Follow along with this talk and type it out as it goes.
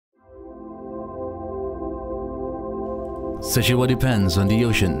Seychelles depends on the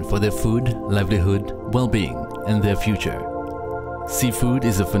ocean for their food, livelihood, well-being, and their future. Seafood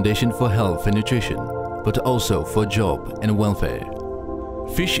is a foundation for health and nutrition, but also for job and welfare.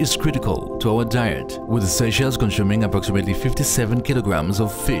 Fish is critical to our diet, with the Seychelles consuming approximately 57 kilograms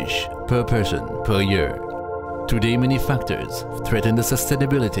of fish per person per year. Today, many factors threaten the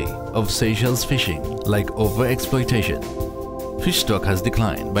sustainability of Seychelles fishing, like overexploitation. Fish stock has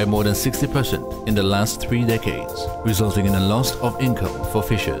declined by more than 60% in the last 3 decades, resulting in a loss of income for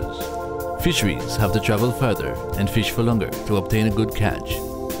fishers. Fisheries have to travel further and fish for longer to obtain a good catch.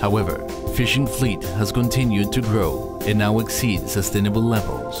 However, fishing fleet has continued to grow and now exceeds sustainable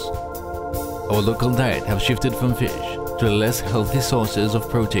levels. Our local diet have shifted from fish to less healthy sources of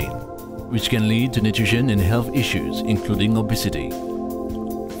protein, which can lead to nutrition and health issues including obesity.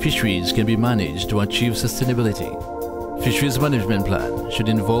 Fisheries can be managed to achieve sustainability. Fisheries management plan should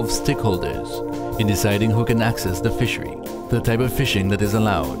involve stakeholders in deciding who can access the fishery, the type of fishing that is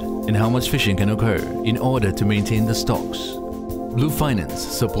allowed, and how much fishing can occur in order to maintain the stocks. Blue Finance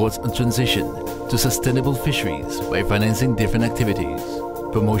supports a transition to sustainable fisheries by financing different activities,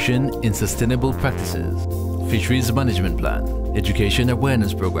 promotion in sustainable practices, fisheries management plan, education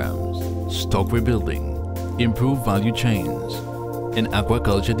awareness programs, stock rebuilding, improved value chains, and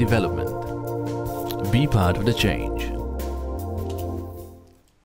aquaculture development. Be part of the change.